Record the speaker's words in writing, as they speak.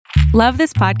Love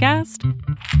this podcast?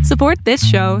 Support this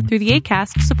show through the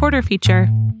Acast supporter feature.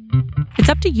 It's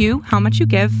up to you how much you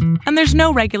give, and there's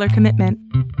no regular commitment.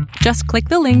 Just click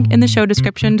the link in the show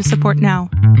description to support now.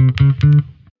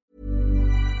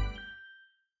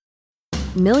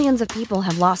 Millions of people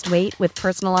have lost weight with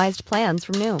personalized plans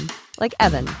from Noom. Like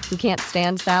Evan, who can't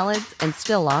stand salads and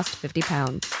still lost 50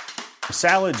 pounds.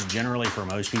 Salads generally for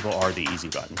most people are the easy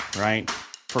button, right?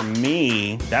 For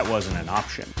me, that wasn't an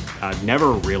option. I never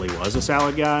really was a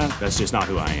salad guy. That's just not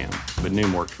who I am. But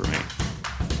Noom worked for me.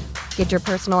 Get your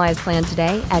personalized plan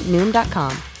today at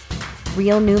Noom.com.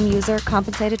 Real Noom user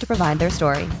compensated to provide their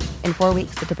story. In 4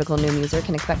 weeks, the typical Noom user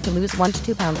can expect to lose 1 to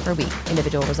 2 pounds per week.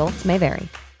 Individual results may vary.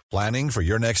 Planning for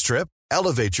your next trip?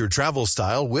 Elevate your travel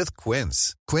style with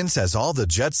Quince. Quince has all the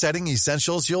jet-setting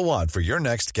essentials you'll want for your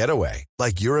next getaway,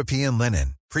 like European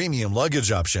linen, premium luggage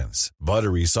options,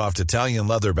 buttery soft Italian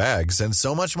leather bags, and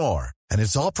so much more. And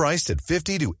it's all priced at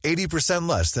 50 to 80%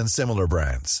 less than similar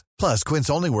brands. Plus, Quince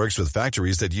only works with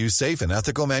factories that use safe and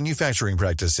ethical manufacturing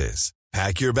practices.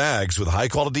 Pack your bags with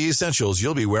high-quality essentials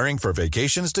you'll be wearing for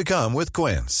vacations to come with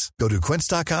Quince. Go to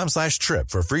quince.com/trip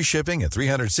for free shipping and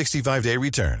 365-day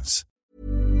returns.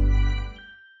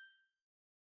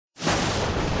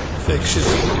 Fiction,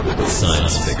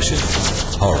 science fiction,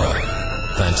 horror,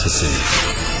 fantasy,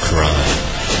 crime,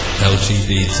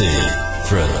 LGBT,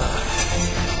 thriller.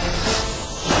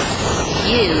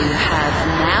 You have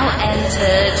now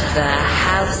entered the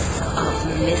House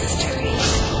of Mystery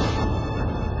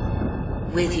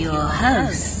with your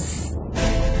hosts,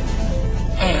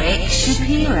 Eric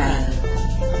Shapiro,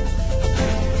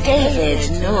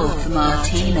 David North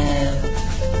Martino,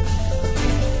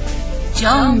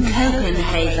 John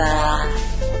Copenhaver,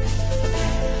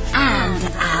 and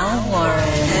Al Warren.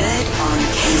 Heard on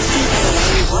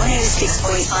KCAA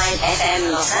 106.5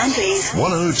 FM Los Angeles,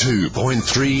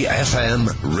 102.3 FM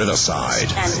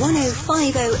Riverside, and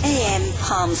 105.0 AM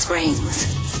Palm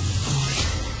Springs.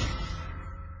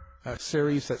 A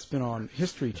series that's been on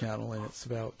History Channel, and it's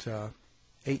about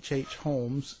H.H.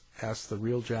 Holmes as the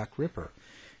real Jack Ripper.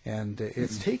 And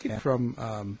it's taken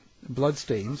from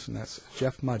Bloodstains, and that's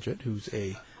Jeff Mudgett, who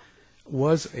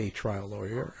was a trial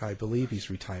lawyer. I believe he's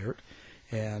retired,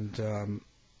 and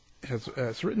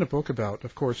has written a book about,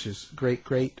 of course, his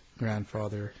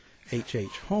great-great-grandfather,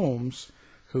 H.H. Holmes,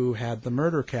 who had the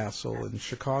murder castle in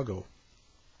Chicago.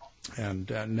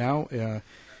 And now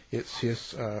it's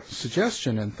his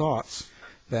suggestion and thoughts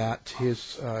that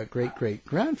his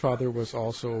great-great-grandfather was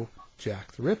also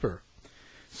Jack the Ripper.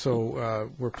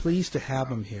 So we're pleased to have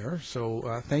him here.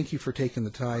 So thank you for taking the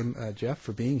time, Jeff,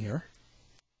 for being here.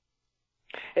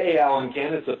 Hey, Alan,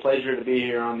 Ken, it's a pleasure to be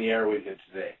here on the air with you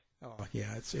today. Oh,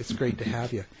 yeah, it's great to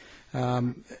have you.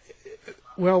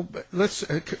 Well, let's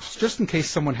just in case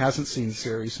someone hasn't seen the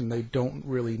series and they don't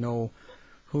really know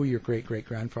who your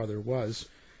great-great-grandfather was,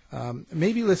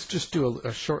 maybe let's just do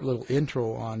a short little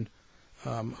intro on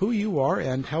who you are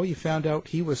and how you found out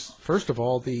he was, first of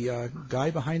all, the guy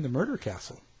behind the murder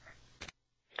castle.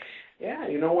 Yeah,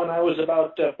 when I was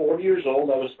about 40 years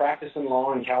old, I was practicing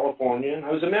law in California, and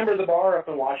I was a member of the bar up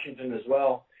in Washington as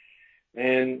well.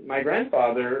 And my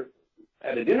grandfather,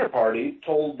 at a dinner party,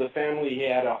 told the family he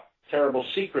had a terrible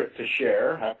secret to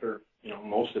share after,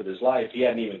 most of his life. He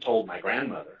hadn't even told my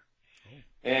grandmother.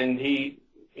 And he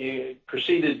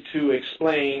proceeded to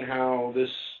explain how this,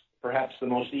 perhaps the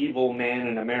most evil man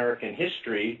in American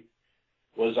history,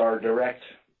 was our direct,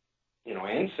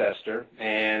 ancestor,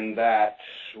 and that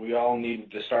we all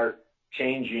needed to start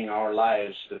changing our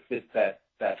lives to fit that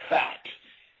fact.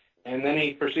 And then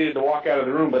he proceeded to walk out of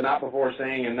the room, but not before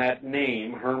saying, in that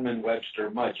name, Herman Webster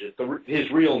Mudgett,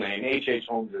 his real name, H.H.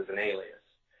 Holmes, is an alias.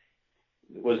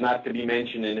 It was not to be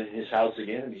mentioned in his house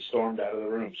again, and he stormed out of the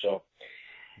room. So,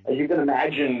 as you can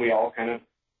imagine, we all kind of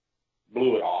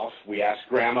blew it off. We asked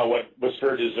Grandma what was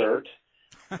for dessert,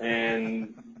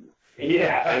 and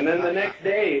and then the next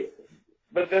day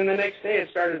it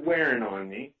started wearing on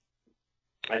me.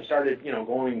 I started,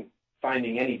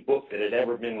 finding any book that had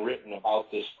ever been written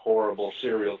about this horrible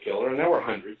serial killer, and there were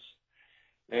hundreds.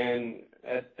 And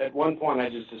at one point I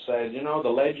just decided, the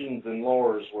legends and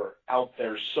lores were out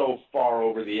there so far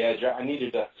over the edge. I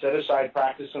needed to set aside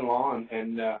practicing law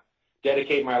and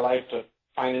dedicate my life to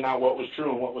finding out what was true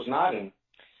and what was not. And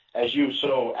as you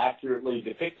so accurately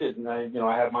depicted, and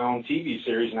I have my own TV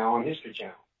series now on History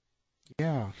Channel.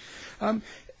 Yeah.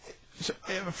 So,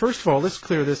 first of all, let's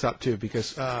clear this up, too,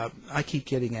 because I keep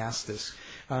getting asked this.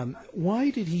 Why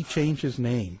did he change his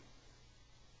name?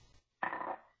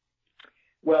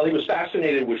 Well, he was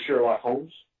fascinated with Sherlock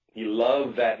Holmes. He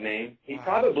loved that name. He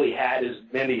probably had as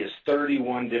many as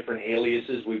 31 different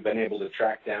aliases we've been able to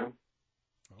track down.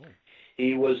 Oh.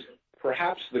 He was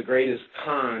perhaps the greatest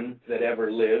con that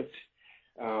ever lived,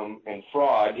 and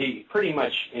fraud. He pretty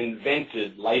much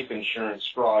invented life insurance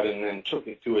fraud and then took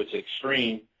it to its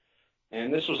extreme.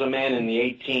 And this was a man in the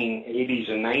 1880s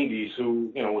and 90s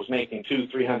who, was making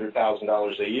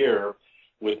 $200,000-$300,000 a year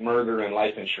with murder and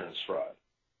life insurance fraud.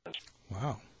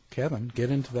 Wow. Kevin, get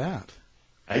into that.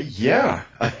 Yeah.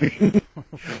 I mean,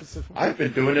 I've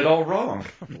been doing it all wrong.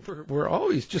 We're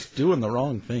always just doing the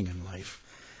wrong thing in life.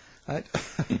 I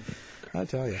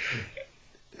tell you.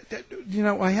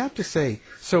 I have to say,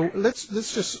 so let's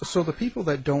just, so the people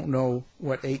that don't know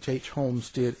what H.H. Holmes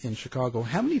did in Chicago,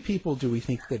 how many people do we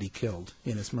think that he killed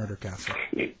in his murder castle?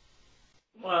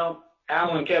 Well,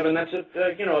 Alan, Kevin, that's a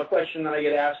question that I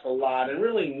get asked a lot, and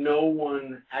really no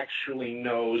one actually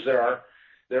knows. There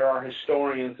are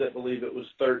historians that believe it was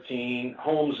 13.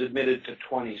 Holmes admitted to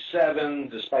 27,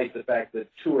 despite the fact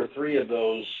that 2 or 3 of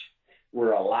those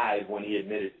were alive when he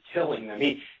admitted to killing them.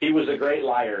 He was a great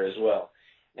liar as well.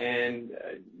 And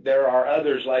there are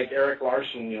others like Eric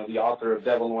Larson, the author of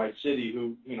Devil in White City,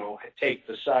 who, take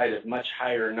the side of much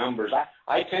higher numbers.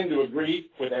 I tend to agree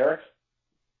with Eric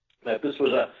that this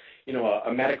was a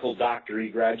medical doctor. He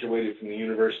graduated from the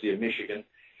University of Michigan.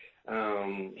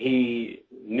 He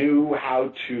knew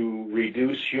how to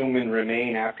reduce human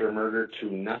remain after murder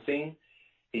to nothing.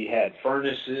 He had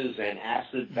furnaces and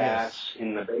acid baths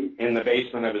in the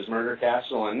basement of his murder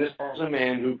castle, and this was a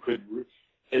man who could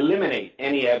eliminate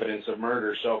any evidence of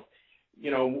murder. So,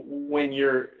 when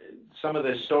some of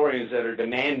the historians that are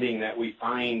demanding that we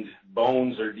find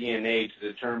bones or DNA to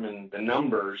determine the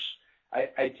numbers,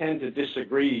 I tend to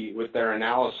disagree with their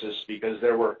analysis, because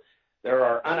there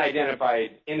are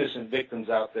unidentified innocent victims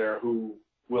out there who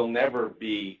will never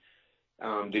be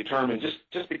determined.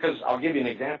 Just because, I'll give you an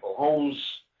example. Holmes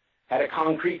had a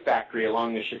concrete factory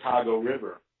along the Chicago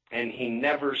River, and he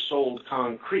never sold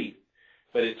concrete.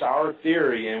 But it's our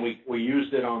theory, and we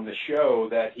used it on the show,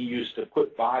 that he used to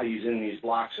put bodies in these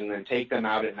blocks and then take them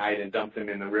out at night and dump them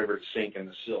in the river to sink in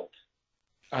the silt.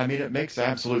 I mean, it makes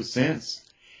absolute sense.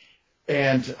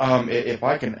 And if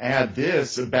I can add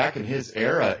this, back in his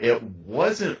era, it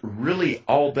wasn't really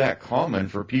all that common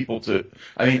for people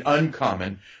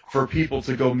uncommon for people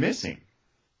to go missing.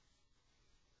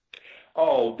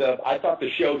 Oh, I thought the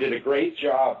show did a great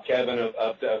job, Kevin,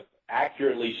 of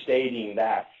accurately stating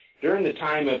that. During the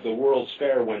time of the World's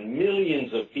Fair, when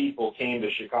millions of people came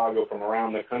to Chicago from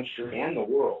around the country and the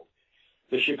world,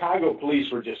 the Chicago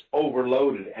police were just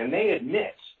overloaded, and they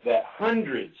admit that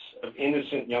hundreds of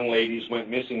innocent young ladies went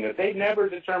missing, that they'd never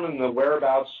determined the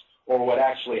whereabouts or what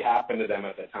actually happened to them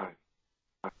at the time.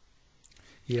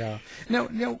 Yeah. Now,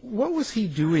 what was he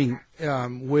doing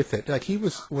with it? Like,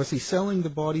 was he selling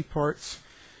the body parts,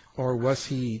 or was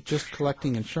he just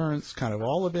collecting insurance, kind of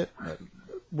all of it?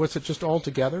 Was it just all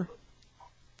together?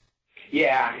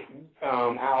 Yeah.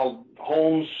 Al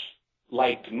Holmes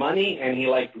liked money, and he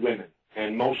liked women,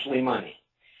 and mostly money.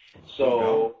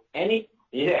 So anything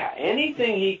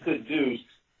he could do,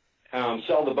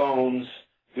 sell the bones,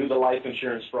 do the life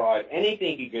insurance fraud,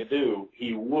 anything he could do,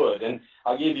 he would. And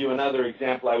I'll give you another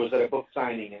example. I was at a book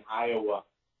signing in Iowa,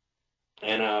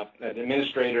 and an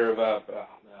administrator of a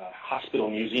hospital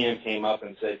museum came up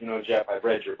and said, Jeff, I've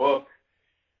read your book.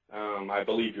 I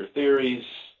believe your theories.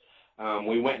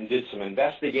 We went and did some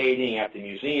investigating at the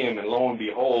museum, and lo and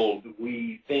behold,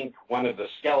 we think one of the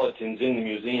skeletons in the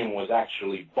museum was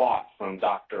actually bought from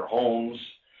Dr. Holmes,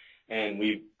 and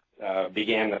we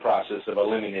began the process of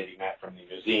eliminating that from the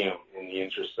museum in the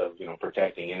interest of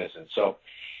protecting innocence. So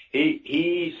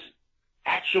he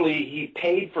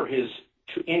paid for his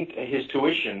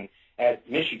tuition at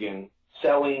Michigan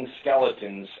selling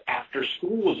skeletons. After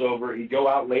school was over, he'd go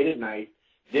out late at night,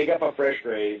 dig up a fresh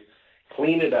grave,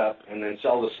 clean it up, and then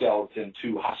sell the skeleton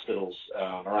to hospitals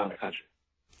around the country.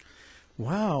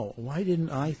 Wow, why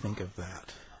didn't I think of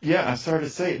that? Yeah, I started to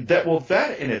say that. Well,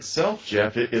 that in itself,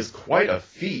 Jeff, it is quite a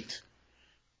feat.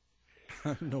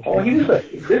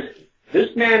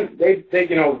 This man. They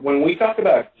when we talk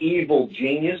about evil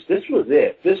genius, this was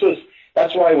it.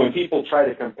 That's why when people try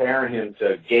to compare him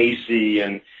to Gacy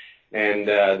and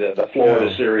the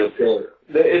Florida serial killer,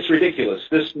 it's ridiculous.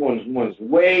 This one's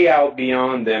way out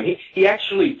beyond them. He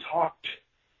actually talked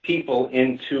people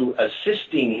into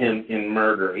assisting him in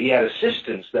murder. He had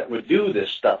assistants that would do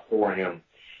this stuff for him,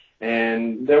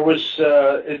 and there was.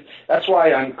 That's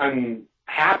why I'm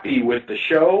happy with the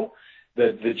show.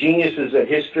 The geniuses at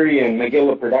History and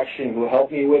Megillah Production who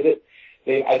helped me with it.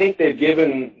 I think they've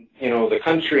given the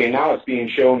country, and now it's being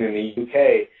shown in the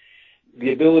UK,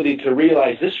 the ability to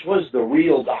realize this was the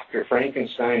real Dr.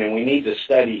 Frankenstein, and we need to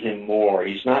study him more.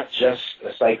 He's not just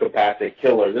a psychopathic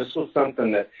killer. This was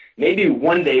something that maybe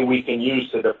one day we can use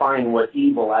to define what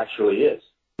evil actually is.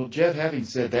 Well, Jeff, having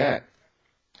said that,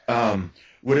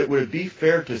 would it be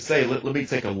fair to say, let me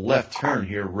take a left turn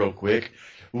here real quick,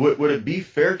 would it be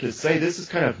fair to say this is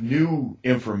kind of new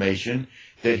information,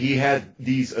 that he had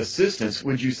these assistants?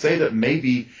 Would you say that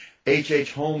maybe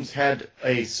H.H. Holmes had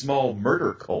a small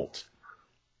murder cult?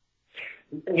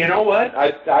 You know what?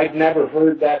 I've never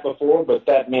heard that before, but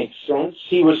that makes sense.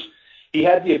 He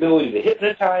had the ability to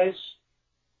hypnotize.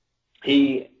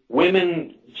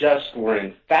 Women just were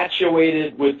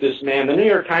infatuated with this man. The New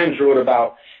York Times wrote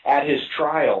about at his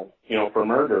trial, for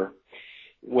murder,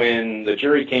 when the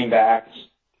jury came back,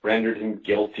 rendered him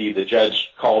guilty, the judge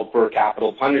called for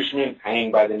capital punishment,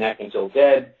 hanging by the neck until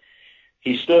dead.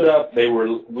 He stood up, they were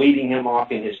leading him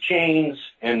off in his chains,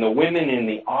 and the women in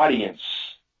the audience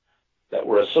that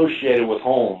were associated with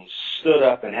Holmes stood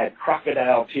up and had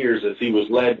crocodile tears as he was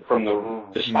led from the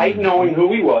room, despite knowing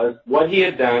who he was, what he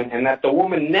had done, and that the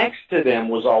woman next to them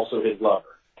was also his lover.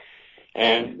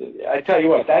 And I tell you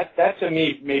what, that to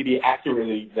me maybe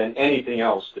accurately than anything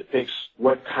else depicts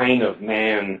what kind of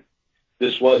man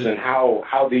this was, and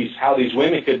how these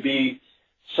women could be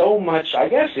so much, I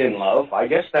guess, in love. I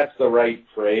guess that's the right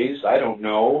phrase. I don't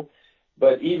know.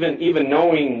 But even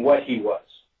knowing what he was.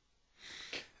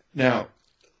 Now,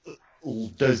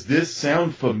 does this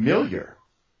sound familiar?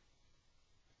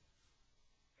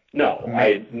 No,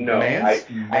 Manson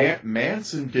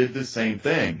did the same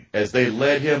thing. As they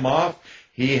led him off,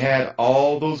 he had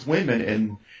all those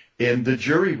women in the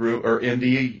jury room or in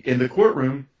the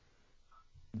courtroom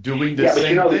doing the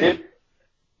same thing.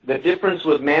 The difference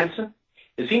with Manson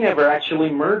is he never actually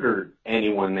murdered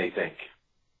anyone, they think.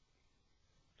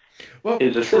 Well,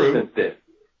 his assistant did.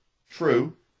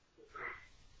 True.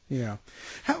 Yeah.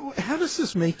 How does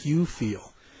this make you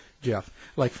feel, Jeff?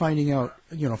 Like finding out,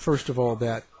 first of all,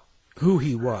 that who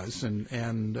he was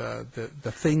and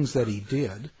the things that he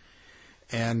did,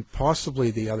 and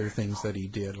possibly the other things that he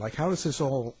did. Like, how does this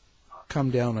all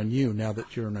come down on you now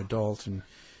that you're an adult and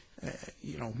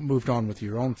moved on with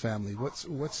your own family?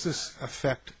 What's this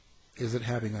effect is it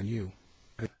having on you?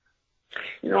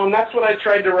 And that's what I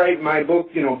tried to write my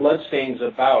book, Bloodstains,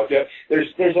 about.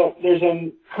 There's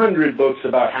 100 books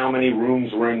about how many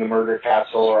rooms were in the murder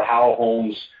castle or how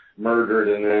Holmes murdered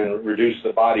and then reduced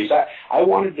the bodies. I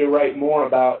wanted to write more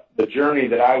about the journey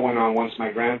that I went on once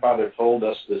my grandfather told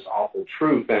us this awful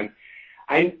truth. And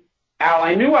I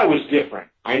knew I was different.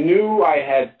 I knew I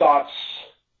had thoughts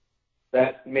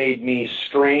that made me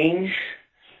strange,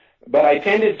 but I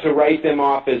tended to write them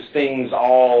off as things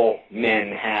all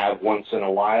men have once in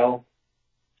a while.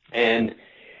 And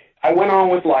I went on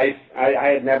with life. I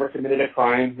had never committed a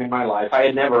crime in my life. I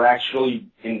had never actually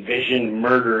envisioned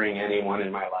murdering anyone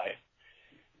in my life.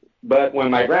 But when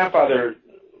my grandfather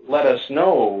let us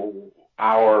know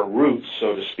our roots,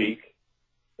 so to speak,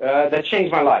 that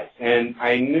changed my life. And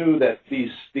I knew that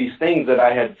these things that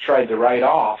I had tried to write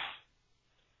off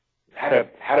had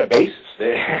a basis.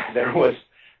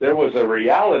 There was a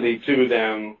reality to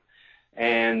them,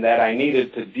 and that I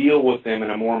needed to deal with them in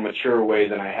a more mature way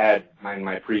than I had in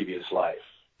my previous life.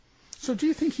 So do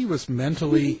you think he was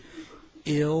mentally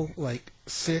ill, like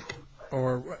sick,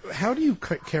 or how do you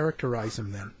characterize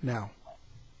him then, now?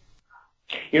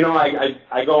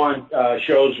 I go on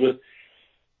shows with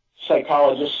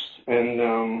psychologists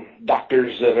and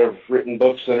doctors that have written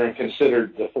books that are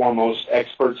considered the foremost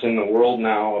experts in the world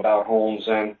now about Holmes,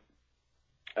 and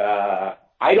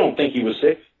I don't think he was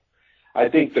sick. I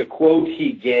think the quote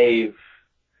he gave,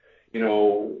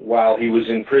 while he was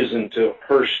in prison to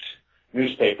Hearst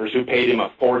newspapers, who paid him a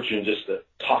fortune just to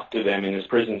talk to them in his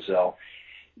prison cell,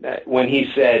 when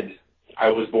he said,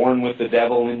 "I was born with the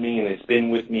devil in me, and it's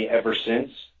been with me ever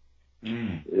since."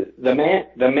 The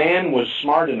man was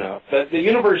smart enough. The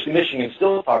University of Michigan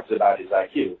still talks about his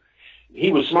IQ.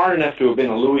 He was smart enough to have been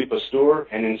a Louis Pasteur,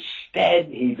 and instead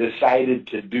he decided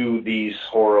to do these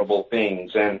horrible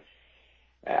things. And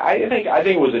I think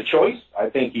it was a choice. I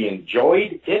think he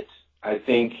enjoyed it. I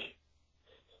think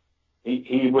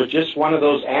he was just one of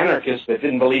those anarchists that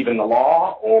didn't believe in the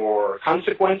law or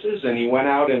consequences, and he went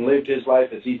out and lived his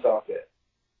life as he saw fit.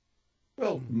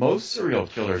 Well, most serial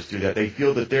killers do that. They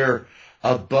feel that they're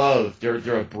above,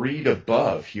 they're a breed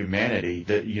above humanity,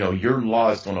 that, your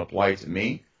laws don't apply to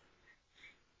me.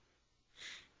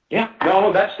 Yeah,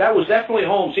 no, that was definitely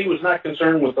Holmes. He was not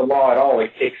concerned with the law at all,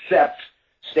 except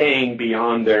staying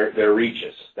beyond their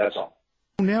reaches. That's all.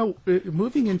 Now,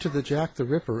 moving into the Jack the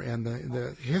Ripper and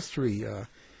the history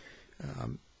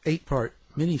 8-part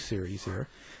miniseries here.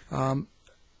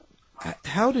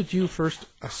 How did you first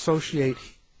associate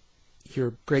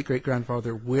your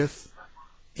great-great-grandfather with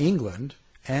England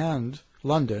and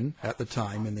London at the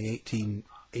time in the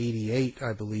 1888,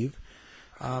 I believe?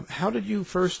 How did you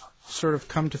first sort of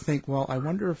come to think, well, I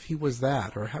wonder if he was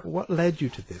that, or what led you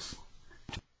to this?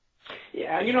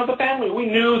 Yeah, the family, we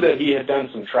knew that he had done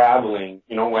some traveling.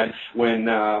 When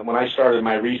I started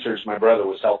my research, my brother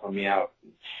was helping me out.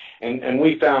 And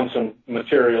we found some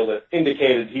material that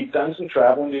indicated he'd done some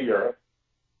traveling to Europe.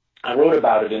 I wrote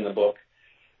about it in the book.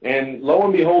 And lo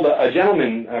and behold, a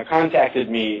gentleman contacted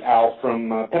me, Al,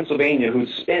 from Pennsylvania, who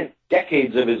spent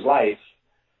decades of his life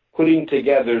putting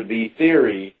together the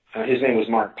theory, his name was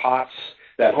Mark Potts,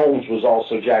 that Holmes was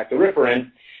also Jack the Ripper.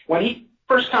 And when he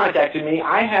first contacted me,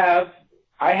 I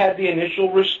had the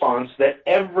initial response that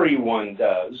everyone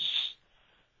does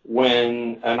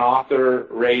when an author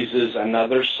raises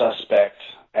another suspect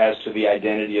as to the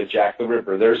identity of Jack the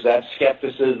Ripper. There's that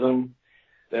skepticism.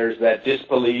 There's that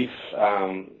disbelief.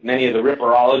 Many of the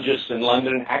Ripperologists in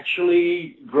London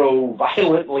actually grow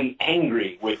violently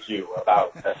angry with you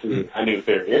about a new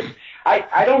theory.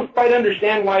 I don't quite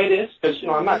understand why it is, because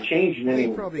I'm not changing any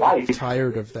life. They probably get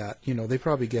tired of that. They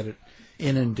probably get it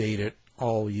inundated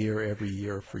all year, every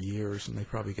year for years, and they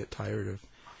probably get tired of,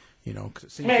 'cause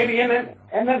it seems maybe, like,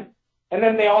 and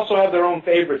then they also have their own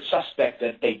favorite suspect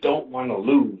that they don't want to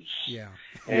lose. Yeah.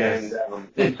 And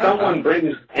someone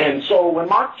brings, and so when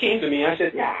Mark came to me, I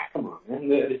said, yeah, come on,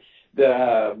 man.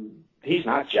 He's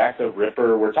not Jack the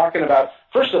Ripper. We're talking about,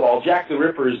 first of all, Jack the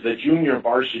Ripper is the junior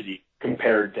varsity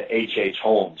compared to H.H.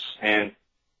 Holmes. And,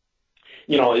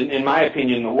 in my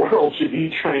opinion, the world should be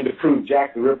trying to prove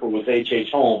Jack the Ripper was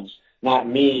H.H. Holmes, not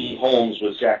me, Holmes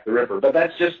was Jack the Ripper. But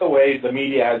that's just the way the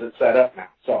media has it set up now.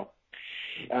 So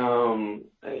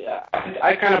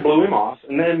I kind of blew him off,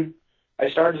 and then I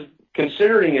started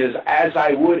considering it as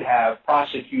I would have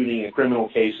prosecuting a criminal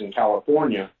case in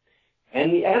California,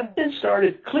 and the evidence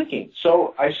started clicking.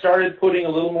 So I started putting a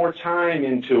little more time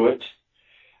into it,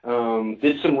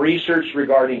 did some research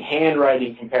regarding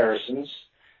handwriting comparisons,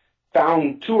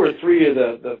 found 2 or 3 of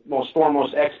the most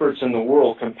foremost experts in the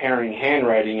world comparing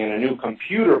handwriting in a new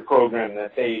computer program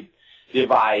that they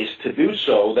devised to do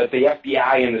so, that the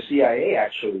FBI and the CIA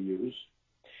actually use.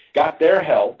 Got their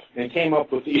help and came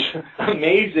up with these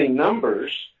amazing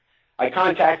numbers. I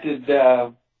contacted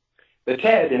the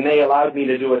TED, and they allowed me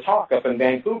to do a talk up in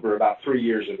Vancouver about 3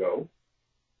 years ago,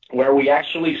 where we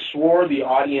actually swore the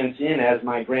audience in as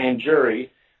my grand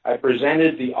jury. I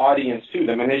presented the audience to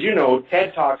them. And as you know,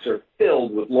 TED Talks are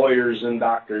filled with lawyers and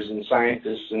doctors and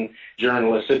scientists and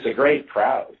journalists. It's a great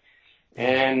crowd.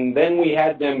 And then we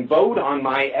had them vote on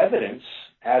my evidence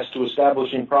as to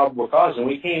establishing probable cause, and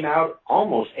we came out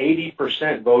almost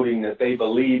 80% voting that they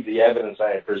believed the evidence I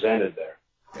had presented there.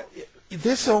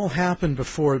 This all happened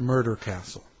before Murder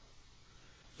Castle,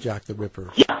 Jack the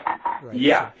Ripper. Yeah, right.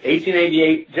 Yeah,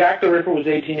 1888. Jack the Ripper was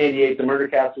 1888. The Murder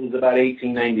Castle was about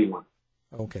 1891.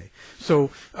 Okay. So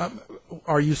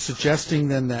are you suggesting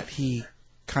then that he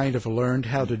kind of learned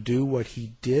how to do what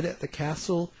he did at the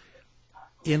castle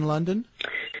in London?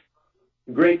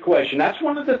 Great question. That's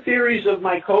one of the theories of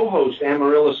my co-host,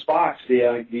 Amaryllis Fox,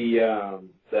 the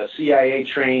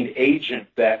CIA-trained agent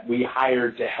that we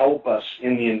hired to help us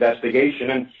in the investigation.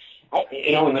 And,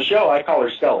 in the show, I call her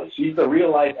Scully. She's the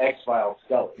real-life X-Files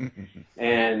Scully.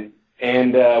 And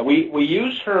we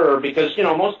use her because,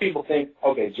 most people think,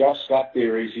 okay, Jeff's got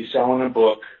theories. He's selling a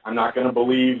book. I'm not going to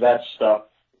believe that stuff.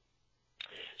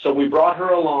 So we brought her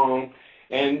along,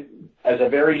 and as a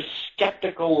very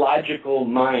skeptical, logical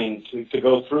mind to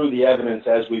go through the evidence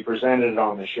as we presented it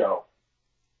on the show.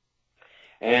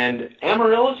 And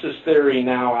Amaryllis' theory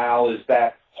now, Al, is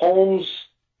that Holmes'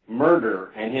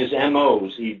 murder and his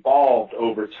MOs evolved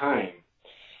over time.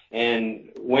 And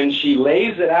when she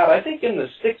lays it out, I think in the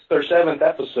 6th or 7th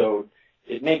episode,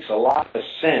 it makes a lot of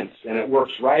sense, and it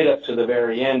works right up to the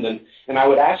very end. And I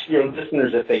would ask your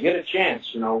listeners, if they get a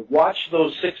chance, watch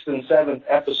those 6th and 7th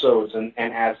episodes, and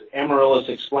as Amaryllis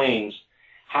explains,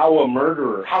 how a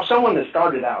murderer, how someone that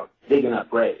started out digging up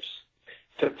graves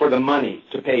for the money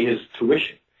to pay his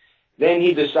tuition, then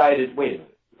he decided, wait a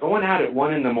minute, going out at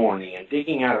 1 a.m. and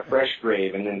digging out a fresh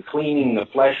grave and then cleaning the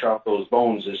flesh off those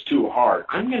bones is too hard.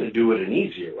 I'm going to do it an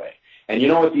easier way. And you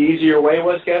know what the easier way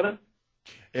was, Kevin?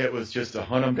 It was just to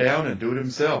hunt them down and do it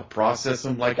himself, process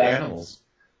them like animals.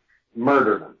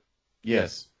 Murder them.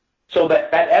 Yes. So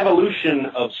that evolution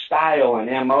of style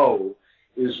and MO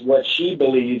is what she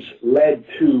believes led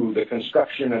to the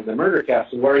construction of the Murder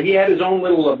Castle, where he had his own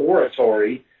little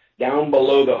laboratory down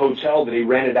below the hotel that he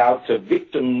rented out to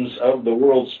victims of the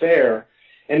World's Fair.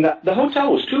 And the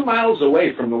hotel was 2 miles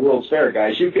away from the World's Fair,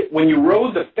 guys. When you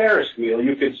rode the Ferris wheel,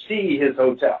 you could see his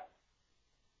hotel.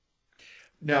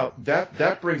 Now,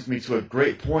 that brings me to a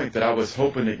great point that I was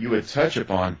hoping that you would touch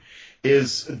upon,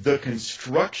 is the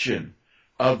construction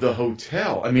of the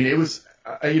hotel. I mean, it was,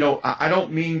 I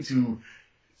don't mean to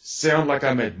sound like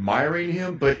I'm admiring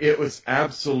him, but it was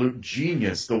absolute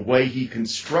genius the way he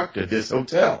constructed this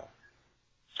hotel.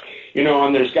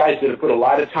 And there's guys that have put a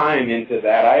lot of time into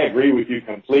that. I agree with you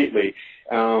completely.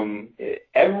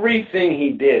 Everything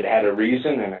he did had a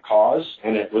reason and a cause,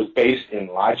 and it was based in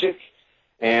logic.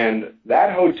 And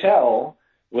that hotel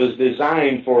was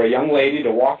designed for a young lady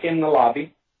to walk in the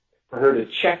lobby, for her to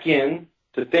check in,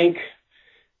 to think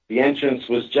the entrance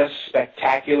was just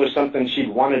spectacular, something she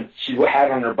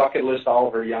had on her bucket list all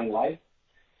of her young life,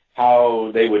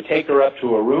 how they would take her up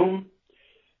to a room,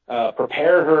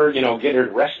 prepare her, get her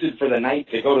rested for the night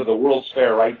to go to the World's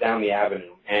Fair right down the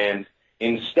avenue. And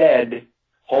instead,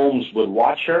 Holmes would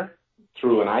watch her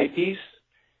through an eyepiece.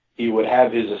 He would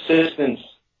have his assistants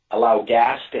allow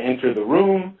gas to enter the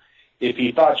room. If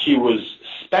he thought she was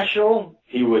special,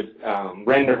 he would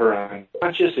render her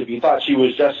unconscious. If he thought she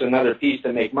was just another piece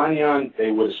to make money on,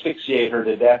 they would asphyxiate her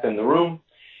to death in the room.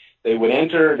 They would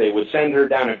enter, they would send her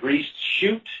down a greased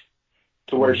chute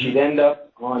to where she'd end up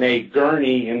on a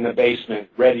gurney in the basement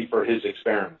ready for his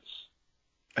experiments.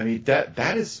 I mean,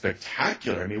 that is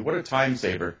spectacular. I mean, what a time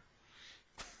saver.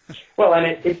 Well,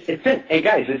 and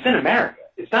it's in America.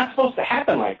 It's not supposed to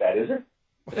happen like that, is it?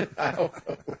 I don't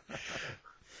know.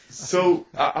 So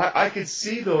I could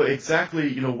see, though,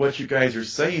 exactly, what you guys are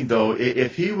saying, though.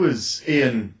 If he was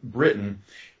in Britain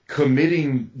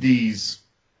committing these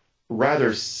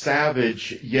rather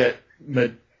savage yet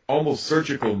almost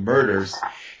surgical murders,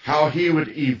 how he would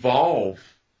evolve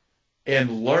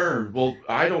and learn, well,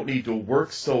 I don't need to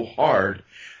work so hard.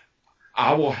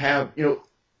 I will have,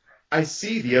 I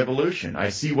see the evolution. I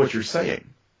see what you're saying.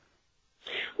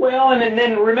 Well, and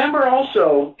then remember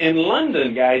also, in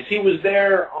London, guys, he was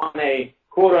there on a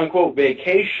quote-unquote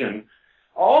vacation.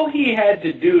 All he had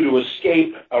to do to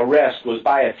escape arrest was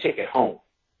buy a ticket home.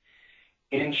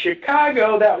 In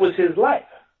Chicago, that was his life,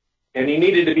 and he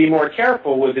needed to be more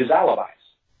careful with his alibis.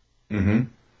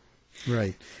 Mm-hmm.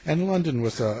 Right. And London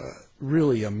was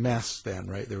really a mess then,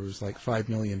 right? There was like 5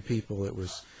 million people. It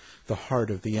was the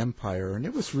heart of the empire, and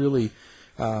it was really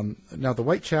now the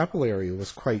Whitechapel area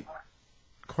was quite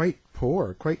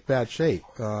poor, quite bad shape.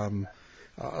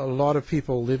 A lot of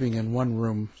people living in one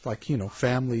room, like,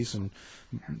 families and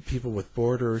people with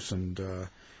boarders, and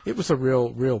it was a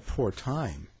real poor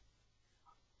time.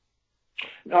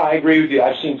 No, I agree with you.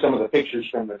 I've seen some of the pictures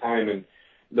from the time, and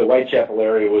the Whitechapel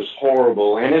area was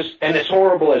horrible, and as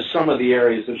horrible as some of the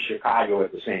areas of Chicago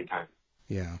at the same time.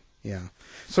 Yeah.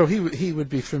 So he would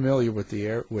be familiar with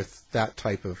with that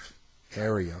type of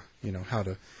area, how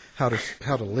to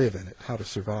live in it, how to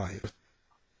survive.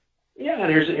 Yeah,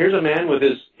 and here's a man with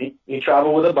he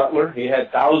traveled with a butler. He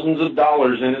had thousands of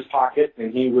dollars in his pocket,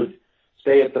 and he would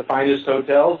stay at the finest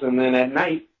hotels, and then at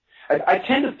night, I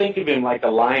tend to think of him like a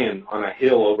lion on a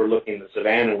hill overlooking the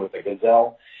savannah with a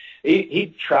gazelle.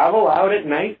 He'd travel out at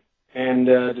night and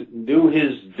do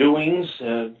his doings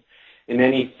in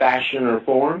any fashion or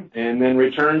form, and then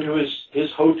return to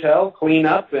his hotel, clean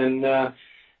up, and go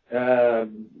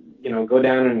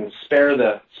down and spare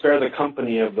the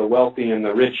company of the wealthy and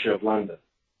the rich of London.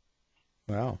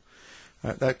 Wow,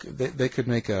 they could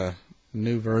make a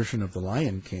new version of the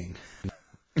Lion King.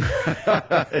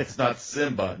 It's not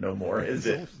Simba no more, is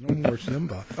it? No more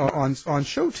Simba. On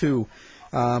show 2.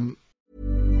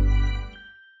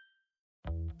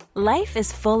 Life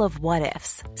is full of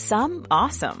what-ifs. Some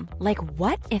awesome, like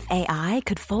what if AI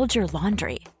could fold your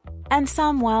laundry? And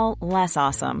some, well, less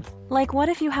awesome, like what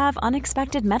if you have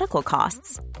unexpected medical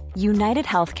costs? United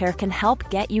Healthcare can help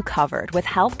get you covered with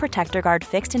Health Protector Guard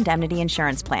fixed indemnity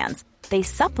insurance plans. They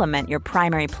supplement your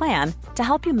primary plan to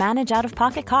help you manage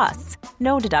out-of-pocket costs.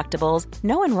 No deductibles,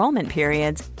 no enrollment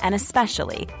periods, and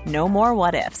especially no more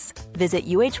what-ifs. Visit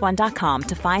UH1.com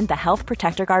to find the Health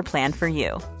Protector Guard plan for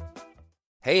you.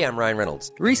 Hey, I'm Ryan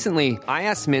Reynolds. Recently, I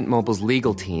asked Mint Mobile's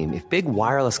legal team if big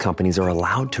wireless companies are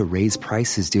allowed to raise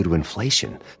prices due to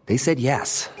inflation. They said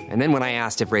yes. And then when I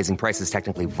asked if raising prices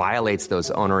technically violates those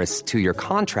onerous 2-year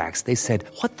contracts, they said,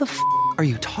 "What the f*** are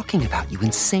you talking about, you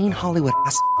insane Hollywood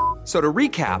ass?" So to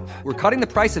recap, we're cutting the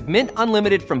price of Mint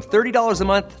Unlimited from $30 a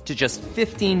month to just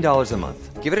 $15 a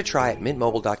month. Give it a try at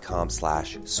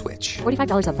mintmobile.com/switch.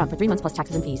 $45 up front for 3 months plus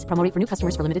taxes and fees. Promo rate for new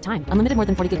customers for limited time. Unlimited more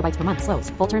than 40 gigabytes per month. Slows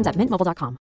full terms at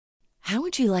mintmobile.com. How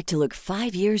would you like to look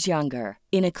 5 years younger?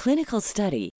 In a clinical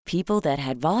study, people that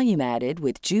had volume added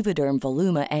with Juvederm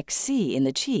Voluma XC in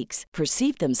the cheeks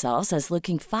perceived themselves as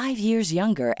looking 5 years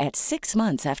younger at 6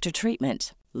 months after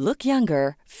treatment. Look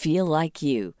younger, feel like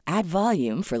you. Add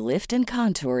volume for lift and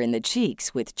contour in the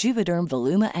cheeks with Juvederm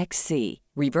Voluma XC.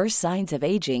 Reverse signs of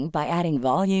aging by adding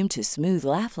volume to smooth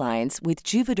laugh lines with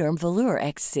Juvederm Volure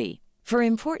XC. For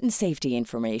important safety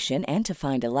information and to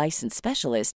find a licensed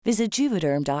specialist, visit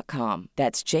Juvederm.com.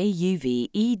 That's JUVEDERM.com.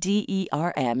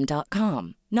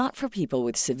 Not for people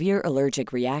with severe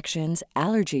allergic reactions,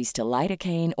 allergies to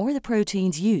lidocaine, or the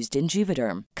proteins used in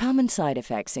Juvederm. Common side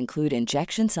effects include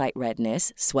injection site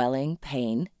redness, swelling,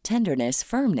 pain, tenderness,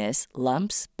 firmness,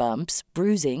 lumps, bumps,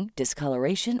 bruising,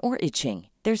 discoloration, or itching.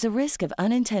 There's a risk of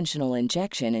unintentional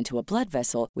injection into a blood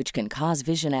vessel, which can cause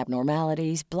vision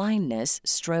abnormalities, blindness,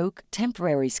 stroke,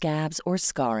 temporary scabs, or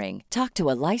scarring. Talk to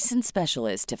a licensed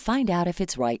specialist to find out if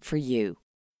it's right for you.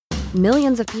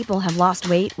 Millions of people have lost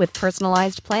weight with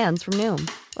personalized plans from Noom.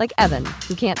 Like Evan,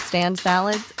 who can't stand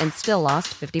salads and still lost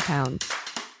 50 pounds.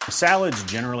 Salads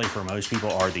generally for most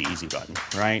people are the easy button,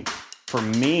 right? For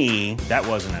me, that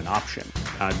wasn't an option.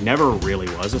 I never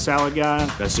really was a salad guy.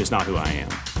 That's just not who I am.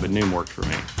 But Noom worked for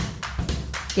me.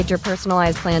 Get your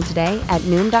personalized plan today at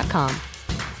Noom.com.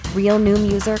 Real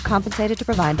Noom user compensated to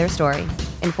provide their story.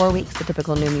 In 4 weeks, the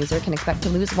typical Noom user can expect to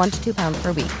lose 1 to 2 pounds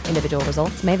per week. Individual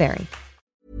results may vary.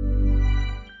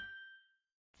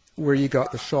 Where you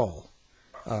got the shawl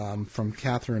from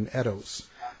Catherine Eddowes.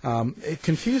 It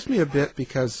confused me a bit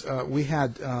because we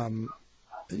had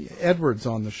Edwards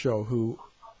on the show,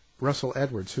 Russell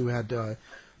Edwards, who had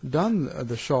done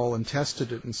the shawl and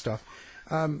tested it and stuff.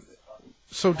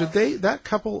 So did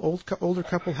that older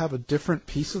couple, have a different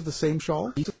piece of the same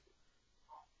shawl?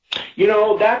 You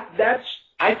know, that's.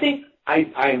 I think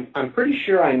I'm pretty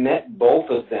sure I met both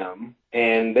of them,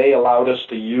 and they allowed us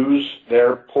to use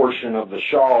their portion of the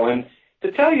shawl. And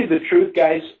to tell you the truth,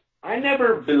 guys, I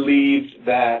never believed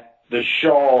that the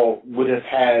shawl would have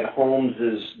had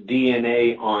Holmes's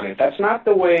DNA on it. That's not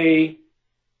the way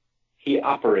he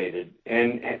operated.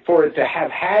 And for it to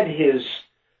have had his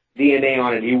DNA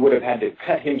on it, he would have had to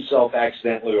cut himself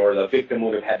accidentally, or the victim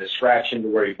would have had to scratch into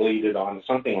where he bleeded on,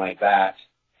 something like that.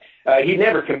 He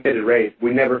never committed rape.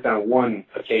 We never found one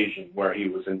occasion where he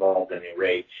was involved in a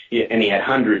rape, and he had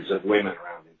hundreds of women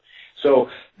around him. So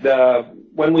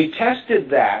when we tested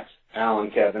that, Al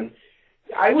and Kevin,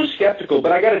 I was skeptical,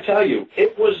 but I got to tell you,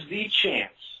 it was the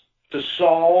chance to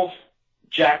solve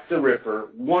Jack the Ripper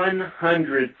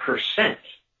 100%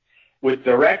 with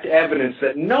direct evidence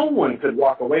that no one could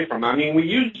walk away from. I mean, we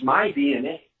used my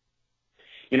DNA,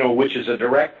 which is a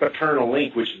direct paternal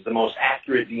link, which is the most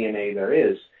accurate DNA there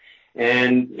is.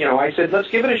 And, I said, let's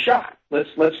give it a shot.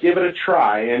 Let's give it a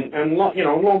try. And lo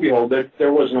and behold,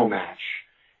 there was no match.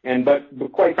 But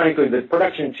quite frankly, the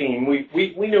production team, we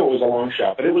knew it was a long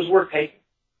shot, but it was worth taking.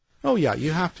 Oh, yeah,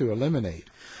 you have to eliminate.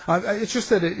 It's just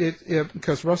that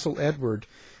because Russell Edward,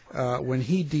 when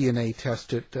he DNA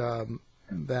tested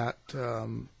that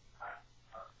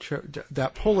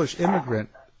Polish immigrant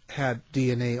had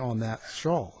DNA on that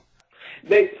shawl.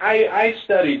 I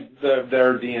studied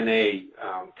their DNA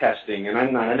testing, and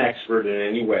I'm not an expert in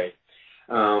any way.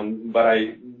 But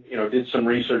I, did some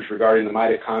research regarding the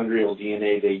mitochondrial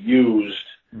DNA they used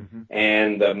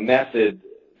and the method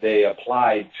they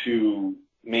applied to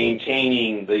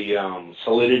maintaining the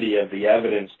solidity of the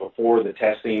evidence before the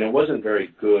testing. It wasn't very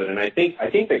good, and I think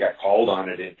they got called on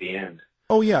it at the end.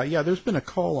 Oh yeah. There's been a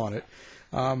call on it,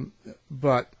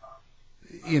 but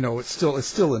it's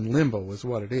still in limbo, is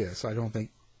what it is. I don't think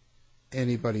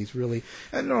anybody's really,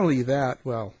 and not only that.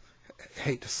 Well, I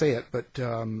hate to say it, but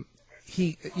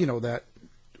he, that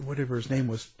whatever his name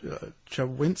was,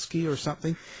 Chawinski or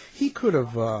something, he could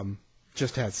have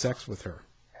just had sex with her.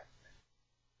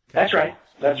 That's right.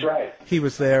 That's right. He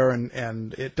was there,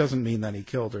 and it doesn't mean that he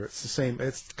killed her. It's the same.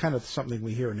 It's kind of something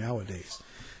we hear nowadays.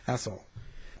 That's all.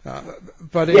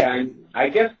 I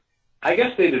guess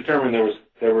they determined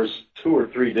there was 2 or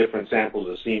 3 different samples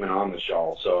of semen on the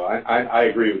shawl. So I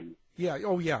agree with you. Yeah.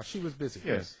 Oh, yeah. She was busy.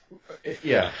 Yes.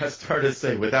 Yeah. I started to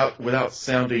say without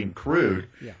sounding crude.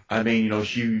 Yeah. I mean,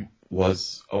 she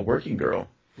was a working girl.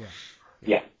 Yeah.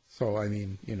 Yeah. So I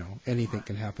mean, anything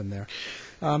can happen there.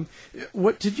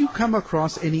 What did you come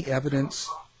across any evidence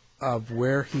of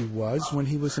where he was when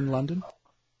he was in London?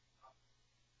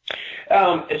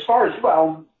 As far as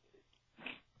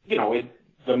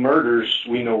the murders,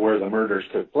 we know where the murders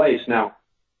took place. Now,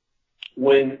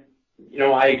 when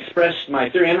I expressed my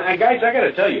theory, and guys, I got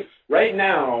to tell you, right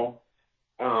now,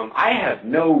 I have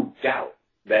no doubt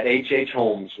that H.H.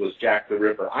 Holmes was Jack the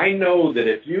Ripper. I know that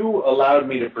if you allowed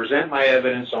me to present my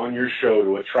evidence on your show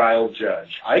to a trial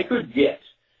judge, I could get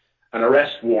an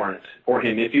arrest warrant for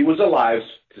him if he was alive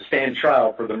to stand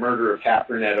trial for the murder of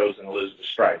Catherine Eddowes and Elizabeth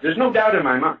Stride. There's no doubt in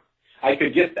my mind. I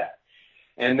could get that.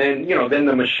 And then, then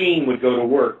the machine would go to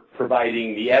work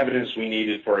providing the evidence we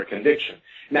needed for a conviction.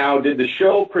 Now, did the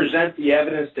show present the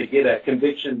evidence to get a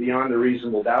conviction beyond a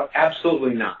reasonable doubt?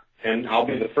 Absolutely not. And I'll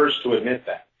be the first to admit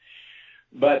that.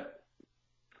 But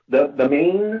the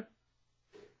main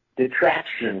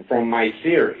detraction from my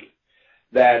theory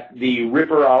that the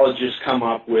Ripperologists come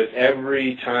up with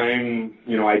every time,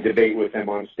 I debate with them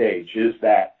on stage is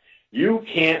that you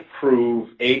can't prove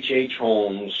H.H.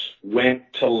 Holmes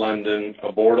went to London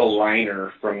aboard a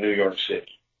liner from New York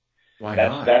City. Why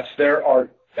not? That's their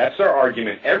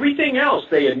argument. Everything else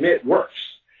they admit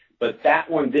works, but that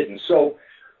one didn't. So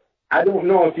I don't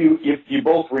know if you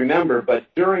both remember, but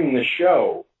during the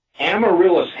show,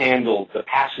 Amaryllis handled the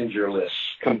passenger list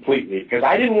completely because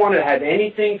I didn't want to have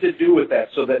anything to do with that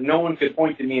so that no one could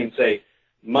point to me and say,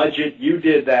 Mudgett, you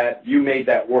did that, you made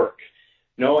that work.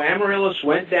 No, Amaryllis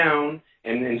went down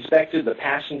and inspected the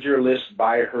passenger list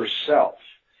by herself.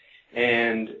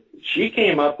 And she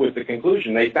came up with the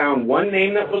conclusion. They found one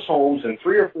name that was Holmes and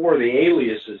 3 or 4 of the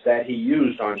aliases that he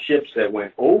used on ships that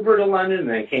went over to London and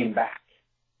then came back.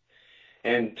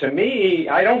 And to me,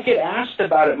 I don't get asked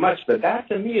about it much, but that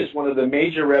to me is one of the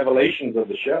major revelations of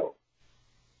the show.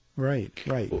 Right,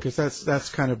 because that's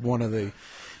kind of one of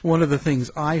the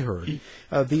things I heard.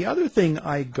 The other thing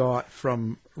I got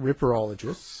from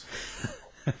Ripperologists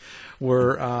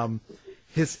were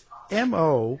his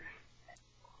M.O.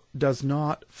 does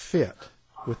not fit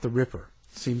with the Ripper.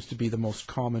 Seems to be the most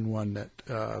common one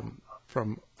that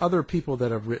from other people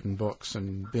that have written books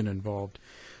and been involved.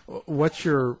 What's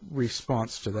your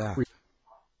response to that?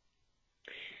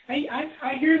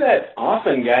 I hear that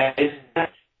often, guys.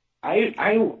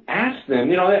 I ask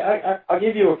them, I'll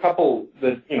give you a couple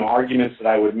arguments that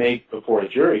I would make before a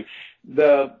jury.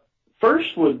 The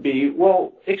first would be,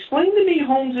 well, explain to me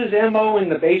Holmes's M.O. in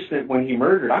the basement when he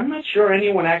murdered. I'm not sure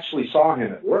anyone actually saw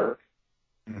him at work.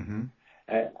 Mm-hmm.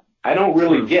 I don't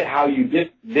really get how you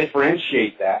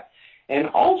differentiate that. And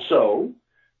also,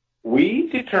 we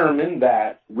determined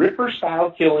that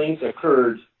Ripper-style killings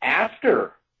occurred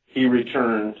after he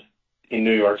returned in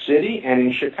New York City and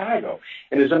in Chicago.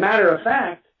 And as a matter of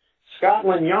fact,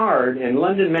 Scotland Yard and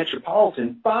London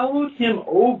Metropolitan followed him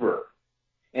over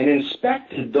and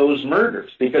inspected those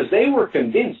murders because they were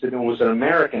convinced that it was an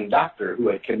American doctor who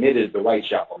had committed the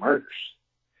Whitechapel murders.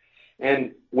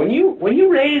 And when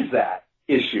you raise that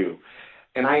issue,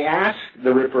 and I asked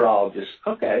the Ripperologists,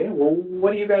 okay, well,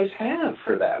 what do you guys have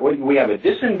for that? We have a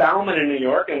disembowelment in New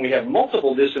York, and we have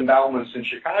multiple disembowelments in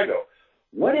Chicago.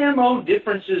 What M.O.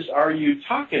 differences are you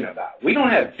talking about? We don't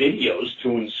have videos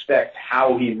to inspect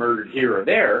how he murdered here or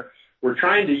there. We're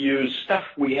trying to use stuff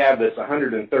we have that's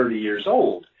 130 years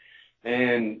old.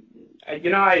 And, I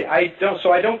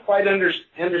don't quite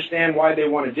understand why they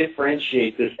want to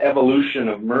differentiate this evolution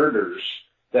of murders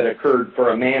that occurred for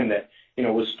a man that,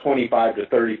 was 25 to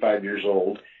 35 years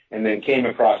old and then came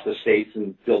across the States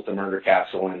and built a murder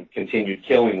castle and continued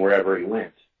killing wherever he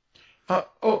went.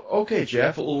 Okay,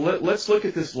 Jeff. Let's look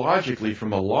at this logically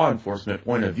from a law enforcement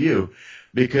point of view,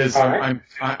 because right.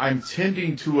 I'm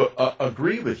tending to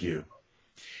agree with you.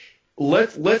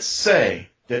 Let's say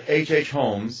that H.H.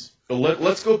 Holmes.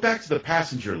 Let's go back to the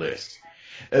passenger list.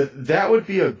 That would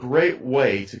be a great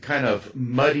way to kind of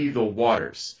muddy the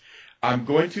waters. I'm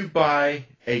going to buy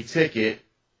a ticket.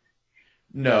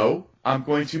 No, I'm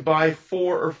going to buy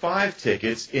 4 or 5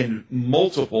 tickets in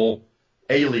multiple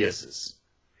aliases.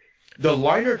 The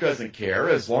liner doesn't care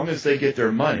as long as they get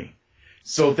their money.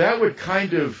 So that would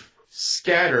kind of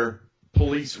scatter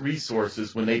police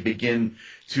resources when they begin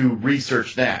to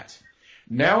research that.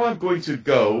 Now I'm going to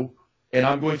go and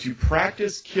I'm going to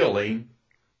practice killing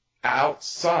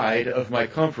outside of my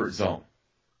comfort zone.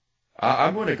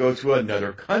 I'm going to go to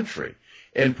another country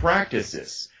and practice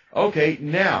this. Okay,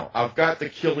 now I've got the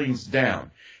killings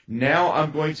down. Now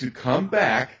I'm going to come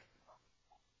back,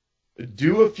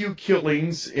 do a few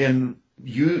killings in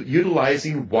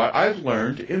utilizing what I've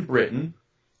learned in Britain,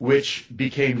 which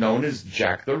became known as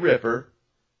Jack the Ripper.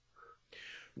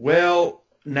 Well,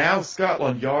 now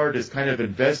Scotland Yard has kind of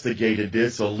investigated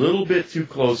this a little bit too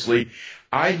closely.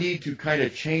 I need to kind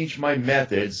of change my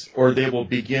methods or they will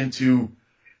begin to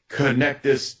connect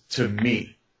this to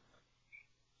me.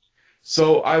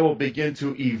 So I will begin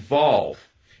to evolve.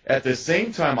 At the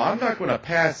same time, I'm not going to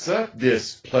pass up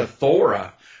this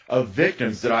plethora of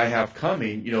victims that I have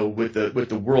coming, with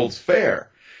the World's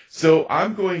Fair. So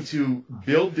I'm going to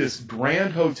build this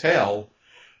grand hotel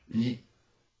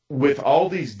with all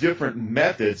these different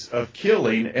methods of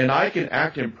killing, and I can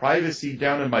act in privacy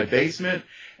down in my basement,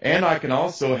 and I can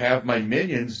also have my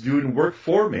minions doing work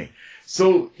for me.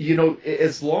 So,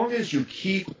 as long as you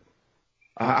keep,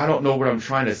 I don't know what I'm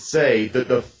trying to say,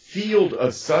 the field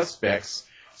of suspects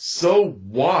so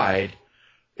wide,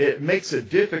 it makes it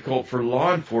difficult for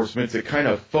law enforcement to kind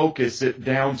of focus it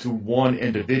down to one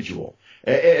individual.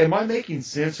 Am I making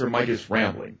sense, or am I just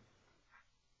rambling?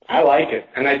 I like it,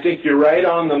 and I think you're right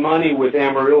on the money with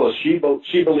Amarillo. She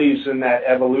believes in that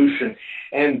evolution,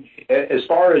 and as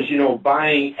far as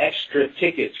buying extra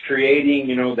tickets,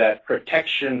 creating that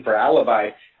protection for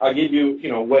alibi, I'll give you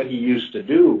what he used to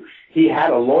do. He had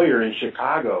a lawyer in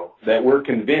Chicago that we're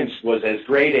convinced was as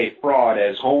great a fraud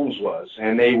as Holmes was,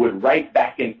 and they would write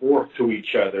back and forth to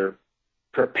each other,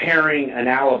 preparing an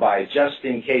alibi just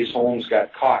in case Holmes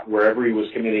got caught wherever he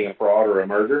was committing a fraud or a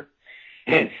murder.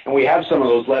 And we have some of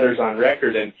those letters on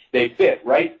record, and they fit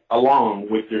right along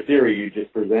with your theory you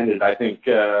just presented. I think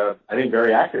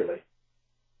very accurately.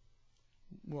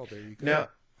 Well, there you go.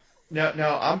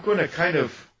 Now, I'm going to kind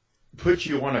of put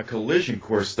you on a collision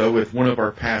course, though, with one of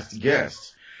our past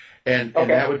guests, and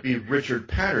that would be Richard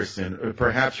Patterson.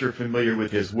 Perhaps you're familiar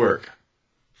with his work.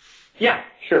 Yeah,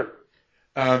 sure.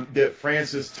 That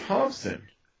Francis Thompson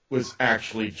was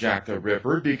actually Jack the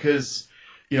Ripper, because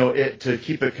to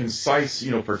keep it concise,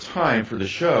 for time for the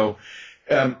show,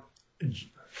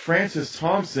 Francis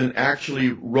Thompson actually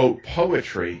wrote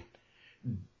poetry,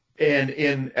 and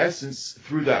in essence,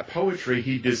 through that poetry,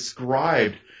 he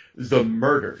described the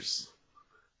murders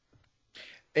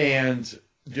and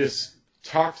just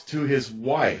talked to his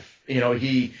wife.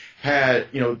 He had,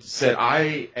 said,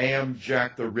 I am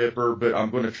Jack the Ripper, but I'm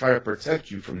going to try to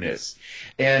protect you from this.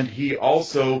 And he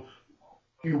also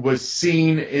was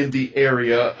seen in the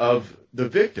area of the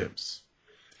victims,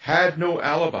 had no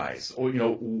alibis or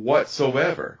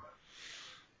whatsoever,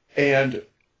 and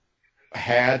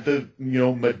had the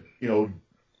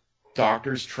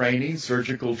doctor's training,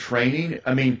 surgical training.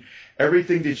 I mean,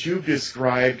 everything that you've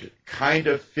described kind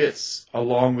of fits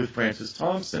along with Francis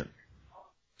Thompson.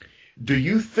 Do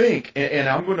you think, and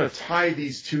I'm going to tie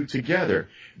these two together,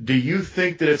 do you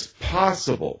think that it's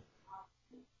possible,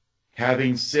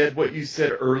 having said what you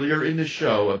said earlier in the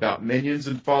show about minions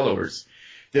and followers,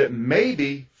 that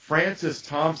maybe Francis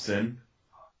Thompson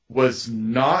was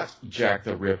not Jack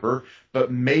the Ripper,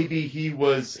 but maybe he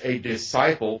was a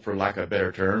disciple, for lack of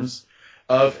better terms,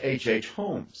 of H.H.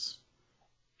 Holmes?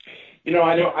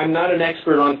 I'm not an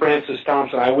expert on Francis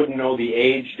Thompson. I wouldn't know the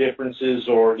age differences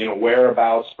or,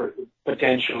 whereabouts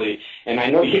potentially. And I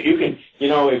know you can,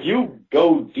 if you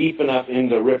go deep enough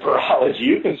into Ripperology,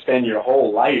 you can spend your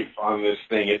whole life on this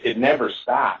thing. It never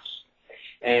stops.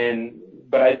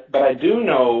 But I do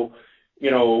know,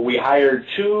 we hired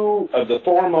two of the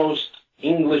foremost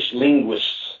English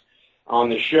linguists on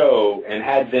the show and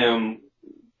had them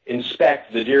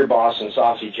inspect the Dear Boss and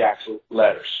Saucy Jack's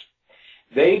letters.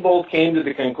 They both came to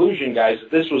the conclusion, guys,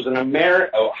 that this was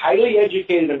a highly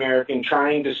educated American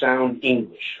trying to sound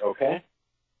English, okay?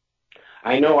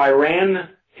 I know I ran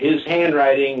his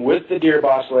handwriting with the Dear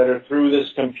Boss letter through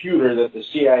this computer that the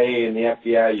CIA and the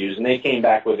FBI use, and they came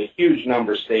back with a huge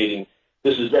number stating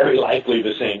this is very likely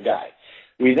the same guy.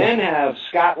 We then have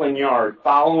Scotland Yard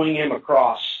following him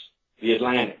across the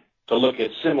Atlantic to look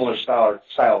at similar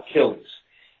style killings.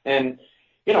 And,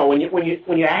 when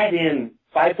you add in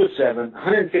 5'7",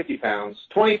 150 pounds,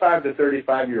 25 to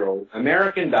 35-year-old,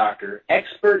 American doctor,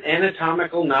 expert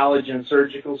anatomical knowledge and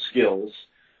surgical skills,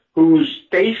 whose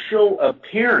facial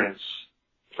appearance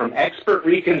from expert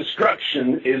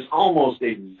reconstruction is almost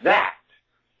exact,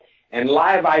 and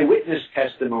live eyewitness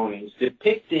testimonies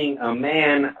depicting a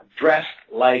man dressed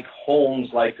like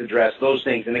Holmes liked to dress, those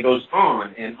things, and it goes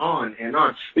on and on and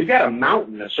on. We've got a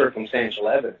mountain of circumstantial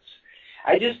evidence.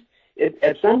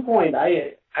 At some point,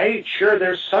 I'm sure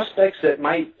there's suspects that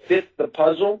might fit the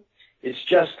puzzle. It's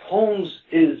just Holmes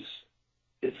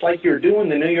it's like you're doing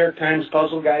the New York Times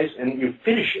puzzle, guys, and you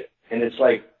finish it. And it's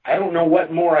like, I don't know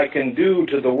what more I can do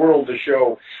to the world to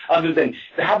show other than,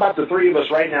 how about the three of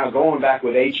us right now going back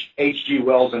with H.G.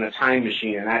 Wells in a time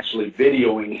machine and actually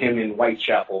videoing him in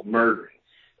Whitechapel murdering?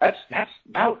 That's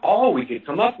about all we could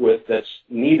come up with that's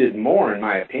needed more, in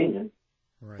my opinion.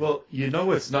 Right. Well,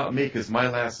 it's not me because my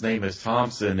last name is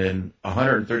Thompson, and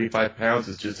 135 pounds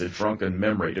is just a drunken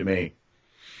memory to me.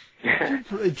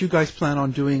 Do you guys plan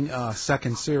on doing a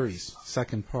second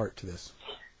part to this?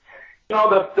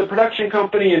 The production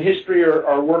company and History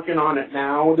are working on it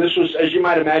now. This was, as you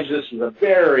might imagine, this was a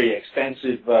very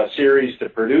expensive series to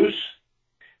produce.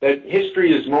 that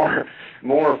history is more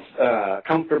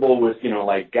comfortable with,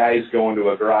 like guys going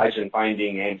to a garage and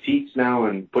finding antiques now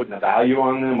and putting a value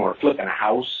on them, or flipping a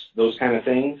house, those kind of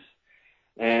things.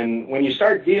 And when you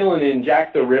start dealing in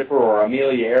Jack the Ripper or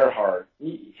Amelia Earhart,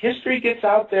 history gets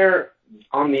out there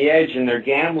on the edge, and they're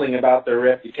gambling about their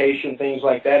reputation, things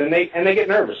like that, and they get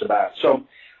nervous about it. So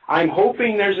I'm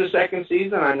hoping there's a second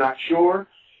season. I'm not sure.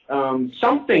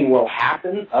 Something will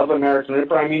happen of American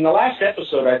Ripper. I mean, the last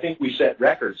episode, I think we set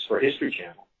records for History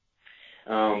Channel.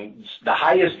 The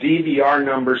highest DVR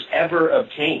numbers ever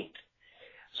obtained.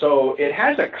 So it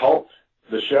has a cult,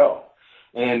 the show.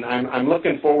 And I'm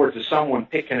looking forward to someone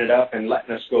picking it up and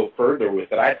letting us go further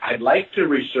with it. I'd like to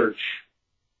research,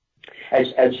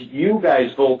 as you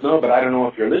guys both know, but I don't know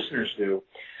if your listeners do,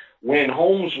 when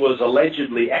Holmes was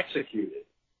allegedly executed,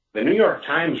 the New York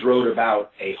Times wrote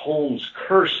about a Holmes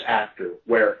curse after,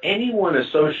 where anyone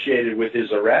associated with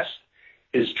his arrest,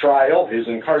 his trial, his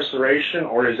incarceration,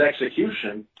 or his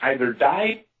execution either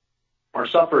died or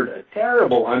suffered a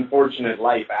terrible, unfortunate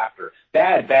life after.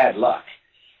 Bad luck.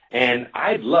 And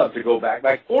I'd love to go back,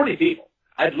 like 40 people,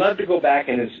 I'd love to go back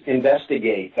and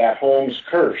investigate that Holmes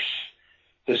curse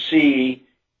to see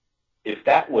if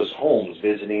that was Holmes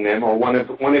visiting them, or one of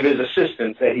his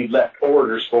assistants that he left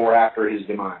orders for after his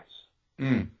demise.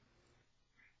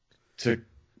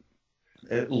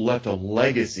 It left a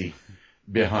legacy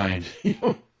behind.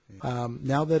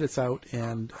 Now that it's out,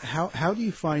 and how do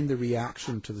you find the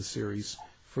reaction to the series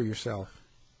for yourself?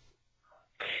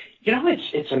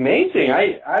 It's amazing.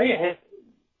 My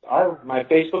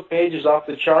Facebook page is off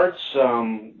the charts.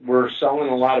 We're selling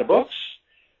a lot of books.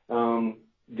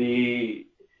 The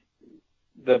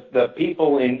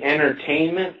people in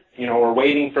entertainment, are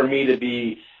waiting for me to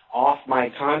be off my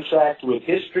contract with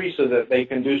History so that they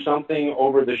can do something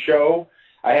over the show.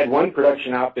 I had one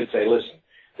production outfit say, listen,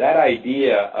 that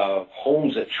idea of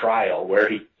Holmes at trial, where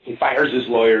he fires his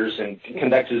lawyers and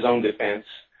conducts his own defense,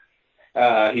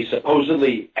 he's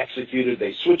supposedly executed,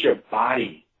 they switch a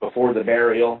body before the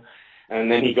burial,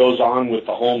 and then he goes on with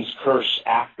the Holmes curse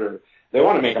after. They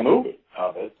want to make a movie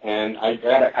of it, and I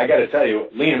gotta tell you,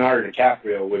 Leonardo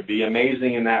DiCaprio would be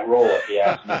amazing in that role if you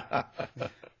ask me.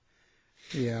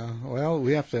 Yeah, well,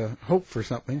 we have to hope for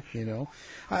something,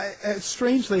 It's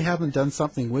strange they haven't done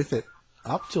something with it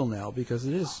up till now, because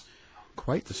it is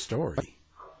quite the story.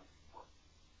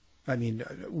 I mean,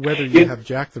 whether you have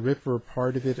Jack the Ripper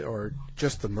part of it or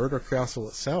just the murder castle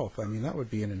itself, I mean, that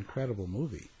would be an incredible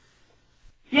movie.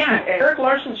 Yeah, Eric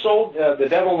Larson sold The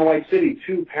Devil in the White City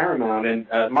to Paramount, and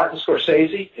Martin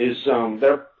Scorsese is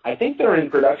I think they're in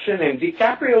production, and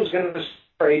DiCaprio is going to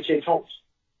star H.H. Holmes.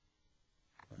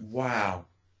 Wow.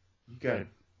 You got it.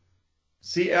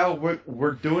 See, Al,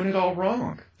 we're doing it all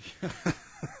wrong.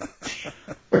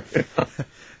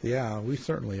 Yeah, we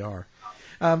certainly are.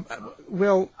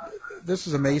 Well, this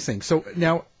is amazing. So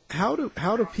now, how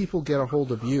do people get a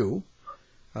hold of you?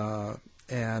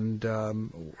 And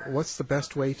what's the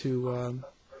best way to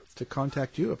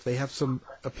contact you if they have some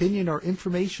opinion or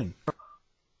information?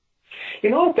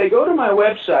 If they go to my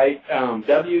website,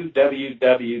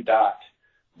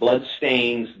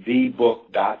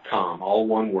 www.bloodstainsthebook.com, all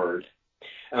one word.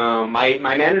 My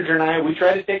manager and I, we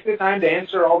try to take the time to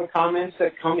answer all the comments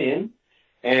that come in,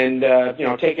 and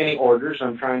take any orders.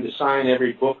 I'm trying to sign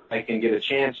every book I can get a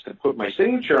chance to put my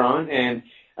signature on, and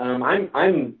I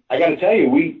got to tell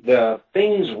you, the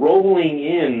things rolling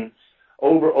in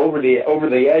over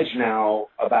the edge now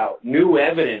about new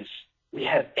evidence. We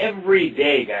have every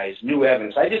day, guys, new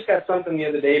evidence. I just got something the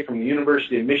other day from the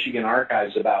University of Michigan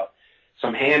archives about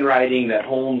some handwriting that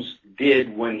Holmes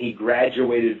did when he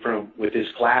graduated with his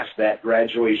class that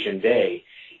graduation day.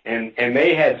 And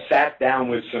they had sat down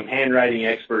with some handwriting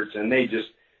experts, and they just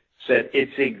said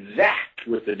it's exact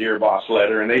with the Dear Boss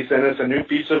letter, and they sent us a new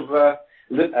piece of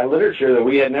literature that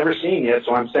we had never seen yet.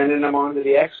 So I'm sending them on to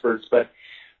the experts. But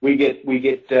we get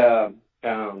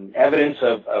evidence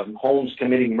of Holmes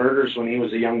committing murders when he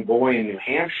was a young boy in New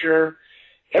Hampshire.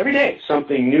 Every day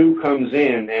something new comes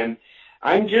in, and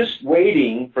I'm just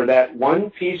waiting for that one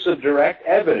piece of direct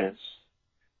evidence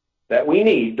that we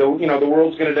need. The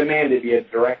world's going to demand it be a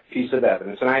direct piece of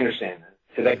evidence, and I understand that.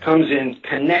 So that comes in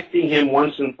connecting him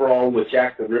once and for all with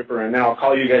Jack the Ripper, and then I'll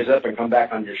call you guys up and come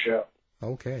back on your show.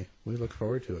 Okay, we look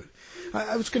forward to it.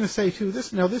 I was going to say, too,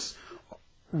 this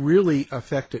really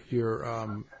affected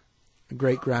your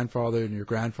great-grandfather and your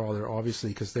grandfather, obviously,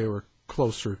 because they were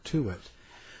closer to it.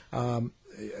 Do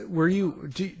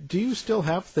you still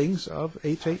have things of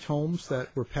H.H. Holmes that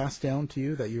were passed down to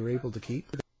you that you were able to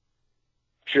keep?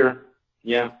 Sure.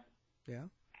 Yeah. Yeah.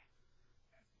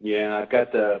 Yeah, I've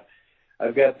got the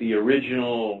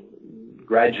original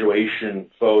graduation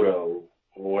photo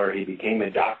where he became a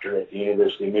doctor at the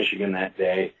University of Michigan that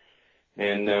day.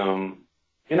 And,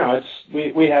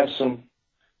 we have some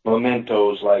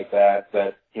mementos like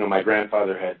that, my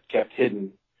grandfather had kept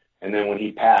hidden. And then when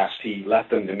he passed, he left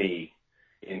them to me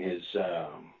in his,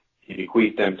 he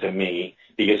bequeathed them to me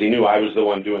because he knew I was the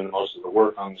one doing most of the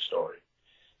work on the story.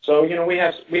 So,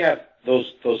 we have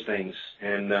those things.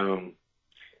 And,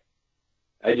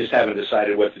 I just haven't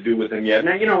decided what to do with them yet.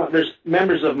 Now, there's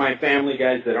members of my family,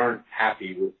 guys, that aren't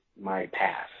happy with my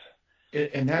path.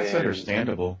 And that's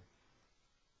understandable.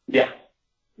 Yeah.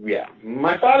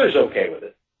 My father's okay with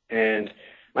it, and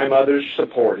my mother's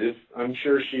supportive. I'm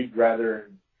sure she'd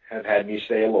rather have had me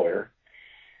stay a lawyer.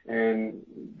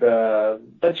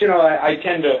 But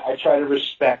I try to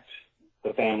respect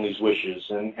the family's wishes,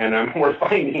 and we're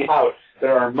finding out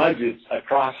there are Mudgetts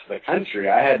across the country.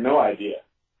 I had no idea.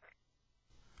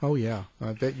 Oh yeah,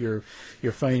 I bet you're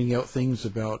finding out things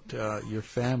about your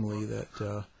family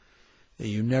that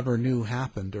you never knew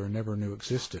happened or never knew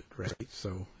existed, right?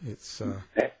 So it's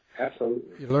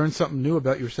absolutely, you learn something new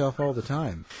about yourself all the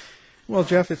time. Well,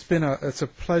 Jeff, it's a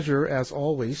pleasure as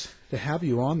always to have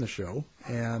you on the show,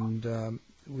 and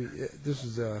this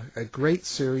is a great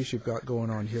series you've got going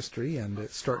on, history, and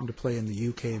it's starting to play in the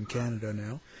UK and Canada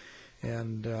now,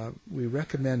 and we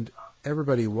recommend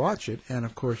everybody watch it. And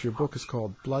of course, your book is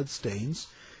called Bloodstains,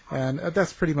 and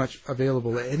that's pretty much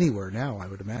available anywhere now, I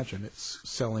would imagine. It's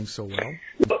selling so well.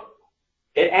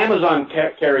 Amazon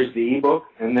carries the ebook,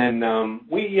 and then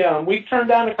we turned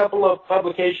down a couple of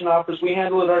publication offers. We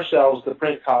handle it ourselves, the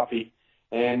print copy,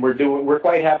 and we're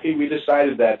quite happy we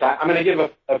decided that. I'm going to give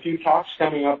a few talks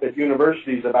coming up at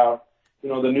universities about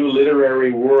the new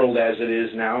literary world as it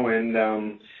is now,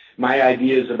 and my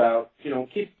ideas about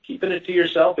keeping it to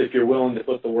yourself if you're willing to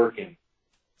put the work in.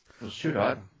 Well, shoot,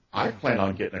 I plan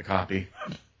on getting a copy.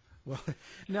 Well,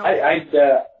 no,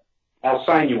 I'll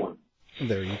sign you one.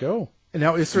 There you go. And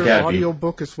now, is there an audio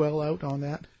book as well out on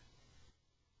that?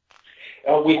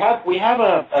 We have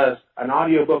an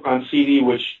audio book on CD,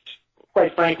 which,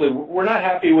 quite frankly, we're not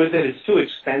happy with it. It's too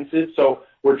expensive, so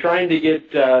we're trying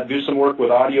to do some work with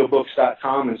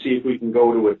audiobooks.com and see if we can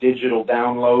go to a digital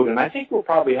download, and I think we'll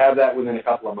probably have that within a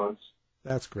couple of months.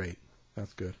 That's great.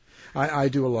 That's good. I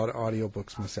do a lot of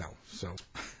audiobooks myself, so.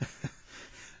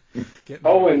 And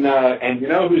you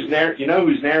know who's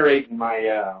narrating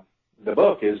my the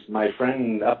book is my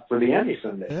friend up for the Emmy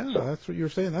Sunday. Yeah, so. That's what you were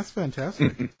saying. That's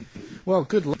fantastic. Well,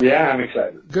 good luck. Yeah, I'm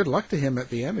excited. Good luck to him at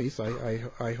the Emmys.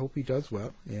 I hope he does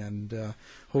well, and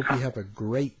hope you have a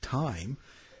great time.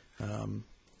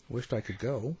 Wished I could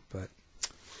go, but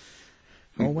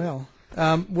oh well.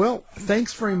 Well,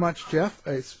 thanks very much, Jeff.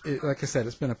 Like I said,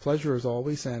 it's been a pleasure as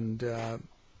always, and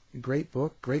great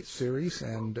book, great series,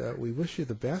 and we wish you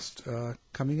the best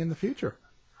coming in the future.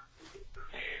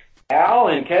 Al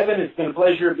and Kevin, it's been a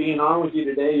pleasure being on with you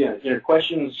today. Your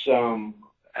questions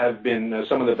have been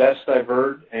some of the best I've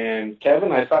heard. And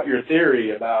Kevin, I thought your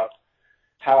theory about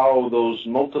how those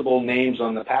multiple names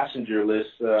on the passenger list,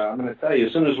 I'm going to tell you,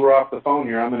 as soon as we're off the phone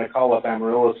here, I'm going to call up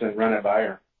Amaryllis and run it by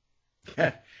her.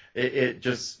 It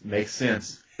just makes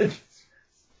sense.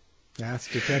 That's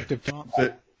Detective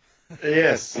Thompson.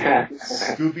 Yes,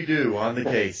 Scooby-Doo on the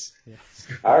case. Yeah.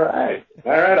 All right.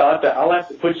 I'll have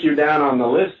to put you down on the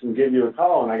list and give you a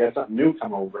call when I got something new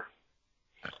come over.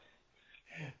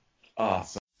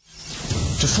 Awesome.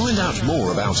 To find out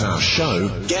more about our show,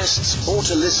 guests, or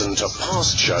to listen to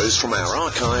past shows from our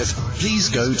archive, please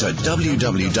go to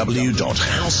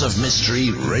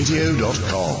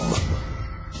www.houseofmysteryradio.com.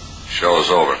 Show's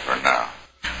over for now.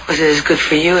 Was it as good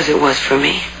for you as it was for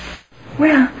me?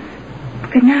 Well,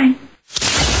 good night.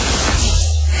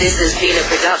 This has been a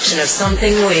production of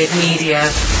Something Weird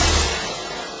Media.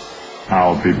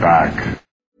 I'll be back.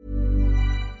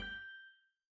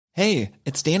 Hey,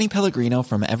 it's Danny Pellegrino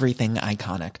from Everything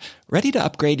Iconic. Ready to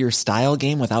upgrade your style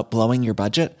game without blowing your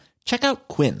budget? Check out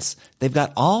Quince. They've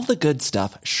got all the good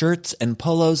stuff, shirts and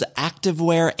polos,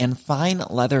 activewear, and fine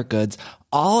leather goods,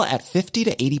 all at 50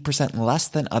 to 80% less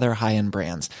than other high-end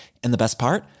brands. And the best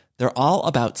part? They're all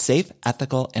about safe,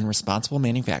 ethical, and responsible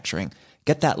manufacturing.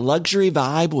 Get that luxury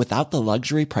vibe without the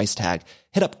luxury price tag.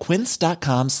 Hit up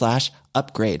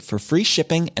quince.com/upgrade for free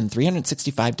shipping and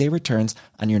 365-day returns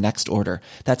on your next order.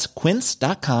 That's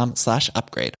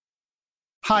quince.com/upgrade.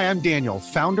 Hi, I'm Daniel,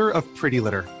 founder of Pretty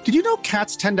Litter. Did you know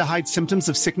cats tend to hide symptoms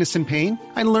of sickness and pain?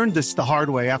 I learned this the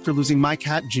hard way after losing my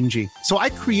cat, Gingy. So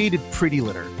I created Pretty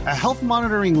Litter, a health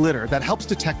monitoring litter that helps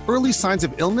detect early signs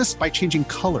of illness by changing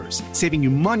colors, saving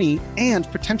you money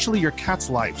and potentially your cat's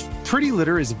life. Pretty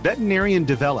Litter is veterinarian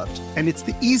developed, and it's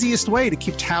the easiest way to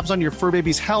keep tabs on your fur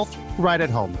baby's health right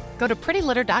at home. Go to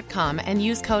prettylitter.com and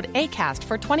use code ACAST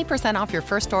for 20% off your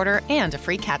first order and a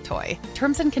free cat toy.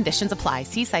 Terms and conditions apply.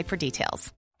 See site for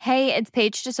details. Hey, it's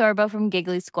Paige DeSorbo from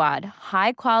Giggly Squad.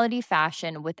 High quality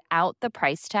fashion without the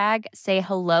price tag. Say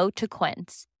hello to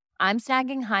Quince. I'm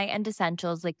snagging high-end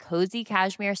essentials like cozy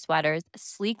cashmere sweaters,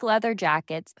 sleek leather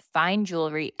jackets, fine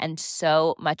jewelry, and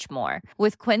so much more.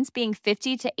 With Quince being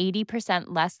 50 to 80%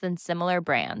 less than similar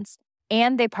brands.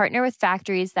 And they partner with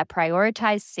factories that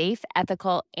prioritize safe,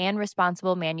 ethical, and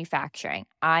responsible manufacturing.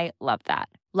 I love that.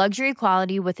 Luxury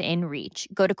quality within reach.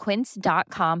 Go to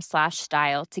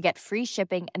quince.com/style to get free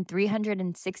shipping and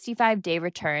 365-day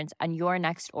returns on your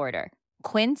next order.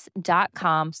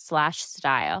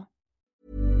 Quince.com/style.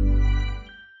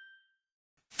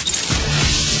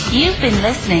 You've been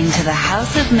listening to the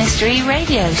House of Mystery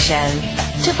radio show.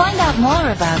 To find out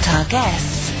more about our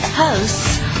guests,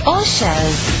 hosts, or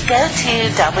shows, go to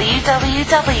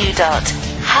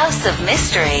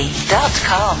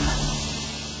www.houseofmystery.com.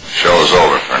 Show's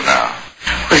over for now.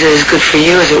 Was it as good for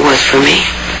you as it was for me?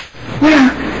 Well,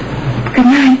 good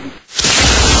night.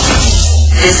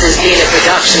 This has been a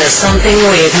production of Something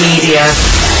Weird Media.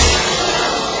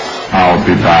 I'll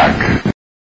be back.